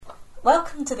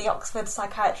Welcome to the Oxford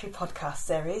Psychiatry podcast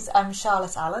series. I'm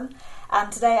Charlotte Allen,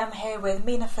 and today I'm here with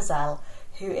Mina Feazell,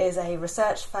 who is a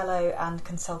research fellow and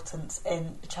consultant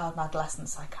in child and adolescent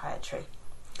psychiatry.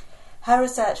 Her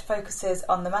research focuses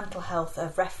on the mental health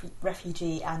of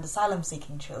refugee and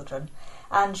asylum-seeking children,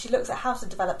 and she looks at how to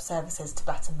develop services to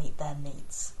better meet their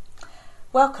needs.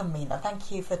 Welcome, Mina.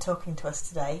 Thank you for talking to us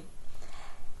today.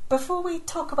 Before we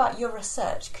talk about your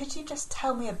research, could you just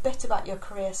tell me a bit about your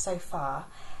career so far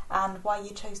and why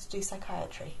you chose to do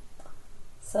psychiatry?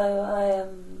 So I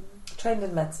am trained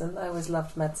in medicine. I always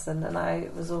loved medicine, and I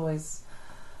was always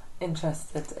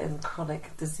interested in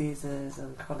chronic diseases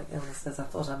and chronic illnesses. I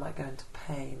thought I might go into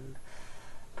pain.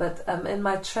 But in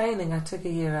my training, I took a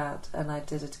year out and I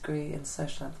did a degree in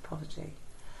social anthropology.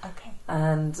 Okay.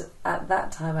 And at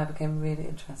that time, I became really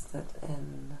interested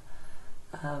in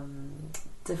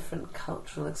different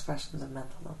cultural expressions of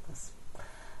mental illness.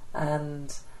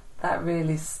 And that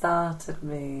really started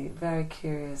me very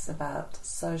curious about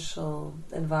social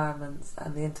environments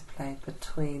and the interplay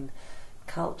between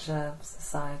culture,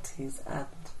 societies and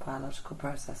biological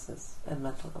processes in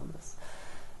mental illness.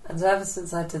 And so ever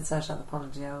since I did social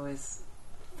anthropology, I always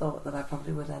thought that I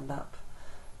probably would end up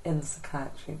in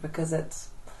psychiatry because it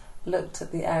looked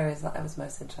at the areas that I was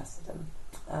most interested in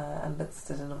and looked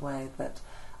at it in a way that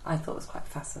I thought was quite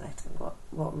fascinating.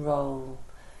 What role,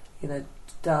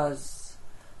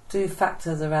 do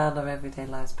factors around our everyday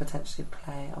lives potentially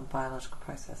play on biological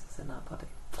processes in our body?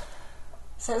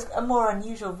 So it's a more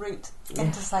unusual route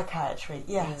into psychiatry,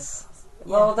 yes.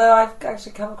 Well, although I've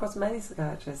actually come across many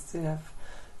psychiatrists who have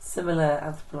similar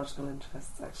anthropological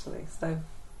interests, actually, so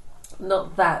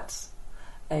not that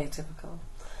atypical.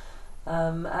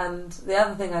 And the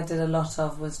other thing I did a lot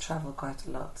of was travel quite a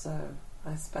lot, so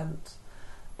I spent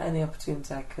any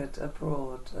opportunity I could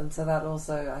abroad, and so that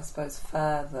also, I suppose,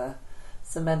 further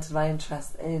cemented my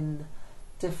interest in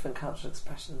different cultural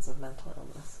expressions of mental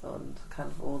illness, and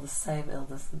kind of all the same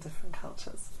illness in different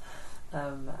cultures,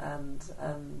 and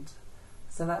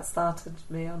so that started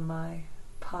me on my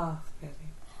path,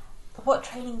 really. What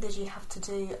training did you have to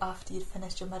do after you'd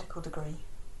finished your medical degree?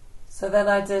 So then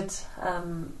I did.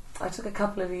 I took a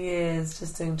couple of years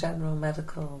just doing general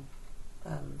medical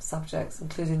subjects,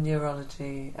 including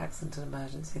neurology, accident and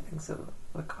emergency, things that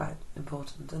were quite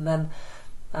important, and then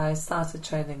I started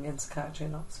training in psychiatry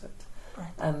in Oxford.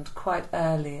 Right. And quite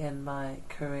early in my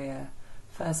career,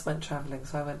 first went travelling,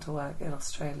 so I went to work in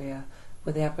Australia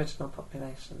with the Aboriginal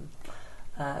population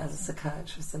as a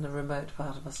psychiatrist in a remote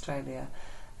part of Australia.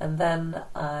 And then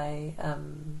I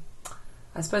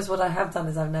suppose what I have done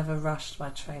is I've never rushed my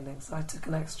training, so I took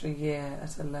an extra year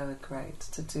at a lower grade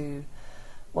to do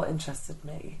what interested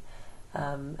me.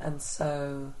 And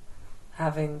so,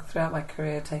 having throughout my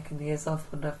career taken years off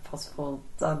whenever possible,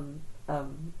 done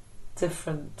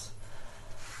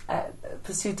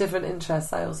pursued different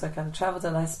interests, I also kind of travelled,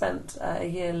 and I spent a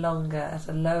year longer at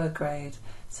a lower grade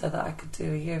so that I could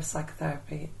do a year of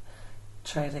psychotherapy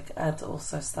training and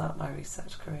also start my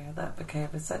research career. That became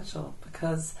essential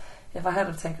because if I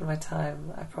hadn't taken my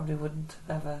time, I probably wouldn't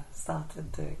have ever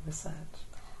started doing research.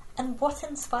 And what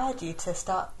inspired you to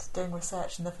start doing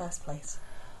research in the first place?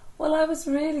 Well, I was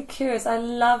really curious. I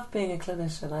love being a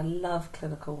clinician. I love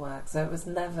clinical work, so it was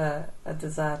never a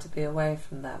desire to be away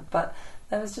from that. But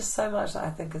there was just so much that I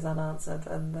think is unanswered,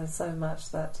 and there's so much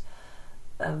that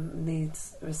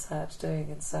needs research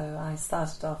doing. And so I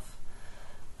started off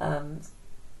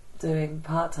doing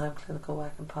part-time clinical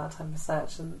work and part-time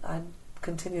research, and I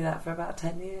continued that for about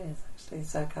 10 years, actually.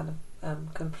 So kind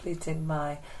of completing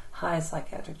my higher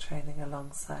psychiatric training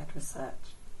alongside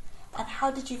research. And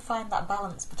how did you find that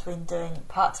balance between doing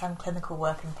part-time clinical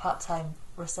work and part-time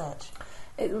research?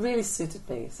 It really suited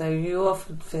me. So you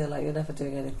often feel like you're never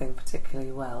doing anything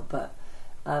particularly well, but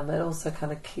it also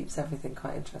kind of keeps everything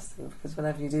quite interesting, because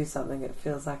whenever you do something it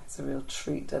feels like it's a real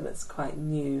treat and it's quite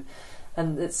new.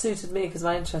 And it suited me because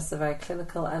my interests are very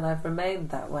clinical, and I've remained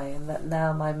that way, in that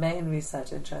now my main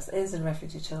research interest is in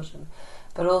refugee children,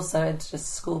 but also into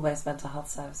just school-based mental health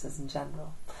services in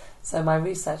general. So my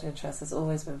research interest has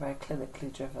always been very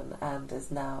clinically driven and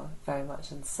is now very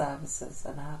much in services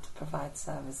and how to provide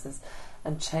services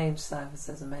and change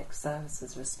services and make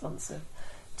services responsive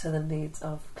to the needs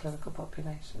of clinical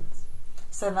populations.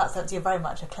 So in that sense you're very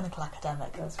much a clinical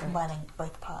academic. That's combining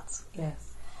both parts.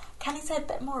 Yes. Can you say a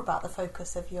bit more about the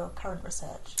focus of your current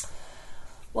research?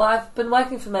 Well, I've been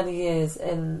working for many years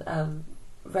in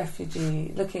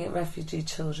looking at refugee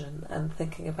children and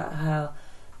thinking about how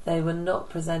they were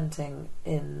not presenting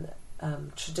in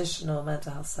traditional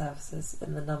mental health services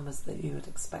in the numbers that you would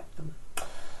expect them.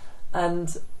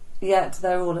 And yet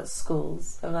they're all at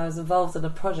schools. And I was involved in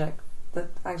a project that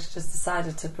actually just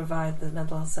decided to provide the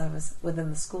mental health service within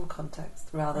the school context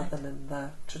rather than in the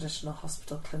traditional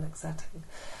hospital clinic setting.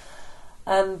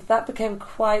 And that became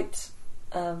quite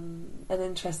an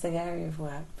interesting area of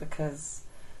work, because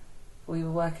we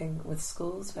were working with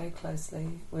schools very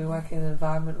closely. We were working in an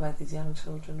environment where these young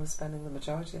children were spending the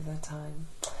majority of their time,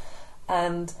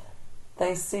 and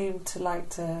they seemed to like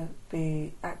to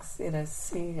be,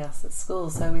 seeing us at school.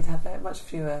 So we'd have very much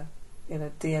fewer,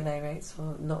 DNA rates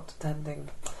or not attending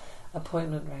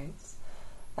appointment rates,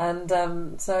 and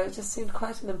so it just seemed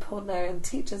quite an important area. And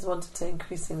teachers wanted to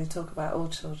increasingly talk about all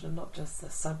children, not just the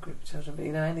subgroup of children, but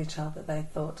any child that they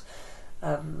thought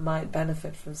might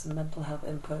benefit from some mental health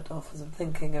input or for some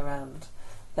thinking around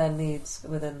their needs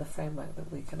within the framework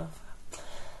that we can offer.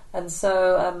 And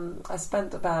so I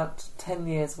spent about 10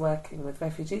 years working with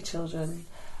refugee children,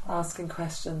 asking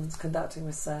questions, conducting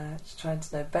research, trying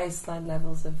to know baseline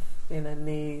levels of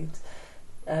need,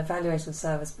 evaluating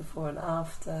service before and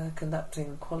after,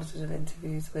 conducting qualitative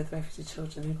interviews with refugee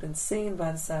children who'd been seen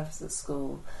by the service at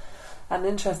school. And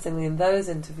interestingly, in those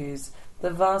interviews, the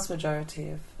vast majority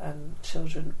of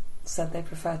children said they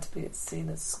prefer to be seen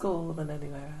at school than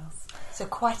anywhere else. So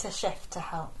quite a shift to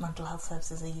how mental health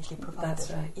services are usually provided.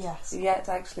 That's right. Yes. Yet,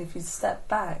 actually, if you step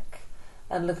back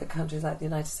and look at countries like the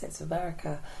United States of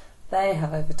America, they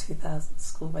have over 2,000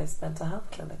 school-based mental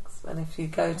health clinics. And if you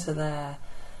go to their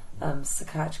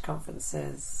psychiatry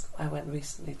conferences, I went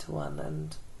recently to one,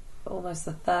 and almost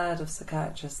a third of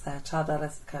psychiatrists there, child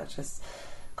adolescent psychiatrists,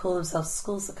 call themselves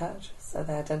school psychiatrists, so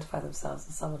they identify themselves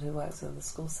as someone who works in the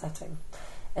school setting,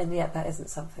 and yet that isn't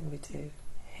something we do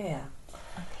here.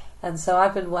 Okay. And so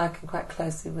I've been working quite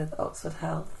closely with Oxford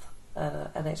Health,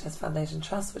 NHS Foundation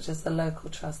Trust, which is the local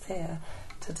trust here,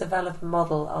 to develop a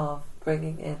model of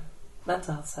bringing in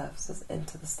mental health services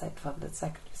into the state-funded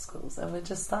secondary schools, and we're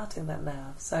just starting that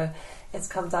now. So it's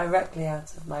come directly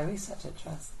out of my research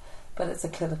interest, but it's a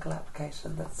clinical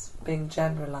application that's being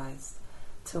generalised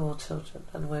to all children,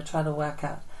 and we're trying to work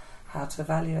out how to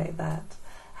evaluate that,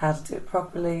 how to do it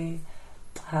properly,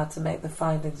 how to make the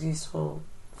findings useful,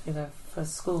 for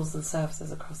schools and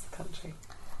services across the country.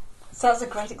 So that's a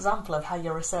great example of how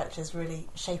your research is really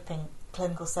shaping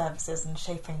clinical services and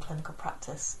shaping clinical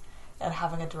practice and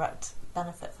having a direct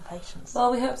benefit for patients.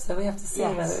 Well, we hope so. We have to see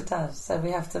Yes. whether it does. So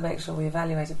we have to make sure we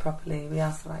evaluate it properly, we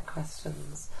ask the right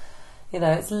questions.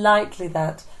 It's likely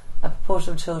that a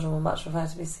proportion of children will much prefer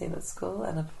to be seen at school,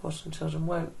 and a proportion of children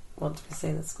won't want to be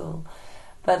seen at school.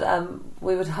 But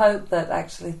we would hope that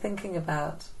actually thinking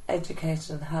about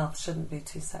education and health shouldn't be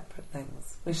two separate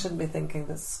things. We shouldn't be thinking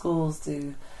that schools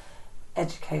do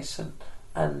education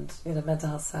and mental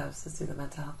health services do the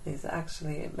mental health needs.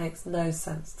 Actually, it makes no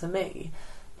sense to me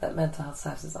that mental health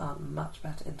services aren't much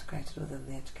better integrated within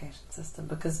the education system,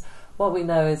 because what we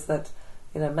know is that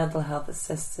mental health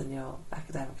assists in your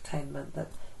academic attainment,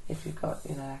 that if you've got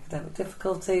academic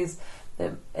difficulties,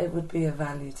 it would be of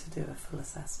value to do a full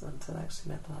assessment, and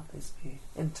actually mental health needs to be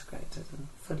integrated and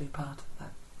fully part of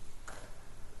that.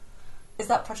 Is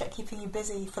that project keeping you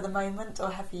busy for the moment, or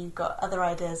have you got other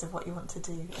ideas of what you want to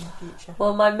do in the future?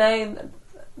 Well, my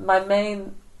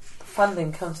main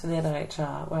funding comes from the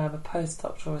NIHR, where I'm a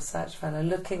postdoctoral research fellow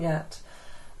looking at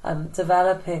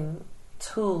developing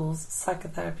tools,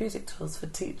 psychotherapeutic tools for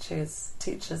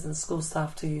teachers and school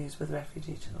staff to use with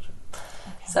refugee children.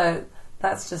 Okay. So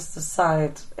that's just a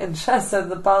side interest, so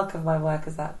the bulk of my work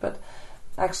is that. But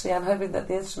actually, I'm hoping that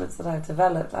the instruments that I've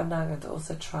developed, I'm now going to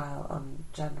also trial on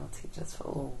general teachers for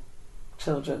all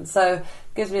children. So it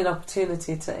gives me an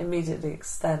opportunity to immediately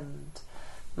extend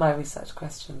my research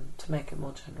question to make it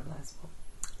more generalisable.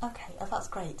 Okay, that's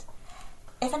great.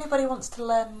 If anybody wants to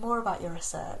learn more about your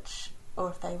research, or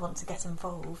if they want to get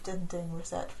involved in doing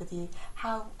research with you,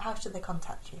 how should they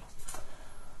contact you?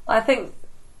 I think,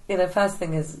 first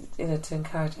thing is, to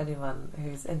encourage anyone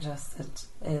who's interested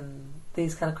in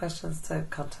these kind of questions to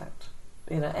contact,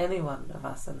 any one of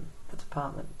us in the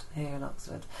department here in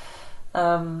Oxford.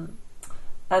 And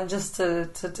just to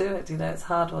do it, it's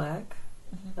hard work,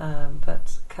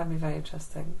 but can be very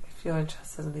interesting. If you're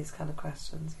interested in these kind of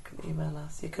questions, you can email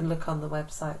us. You can look on the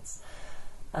websites,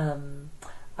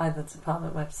 either the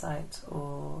department website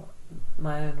or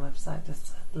my own website, just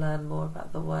to learn more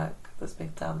about the work that's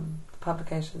being done, the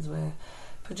publications we're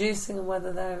producing, and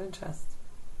whether they're of interest.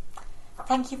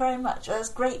 Thank you very much. It was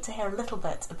great to hear a little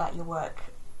bit about your work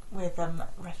with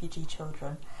refugee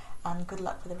children, and good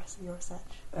luck with the rest of your research.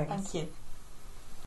 Thanks. Thank you.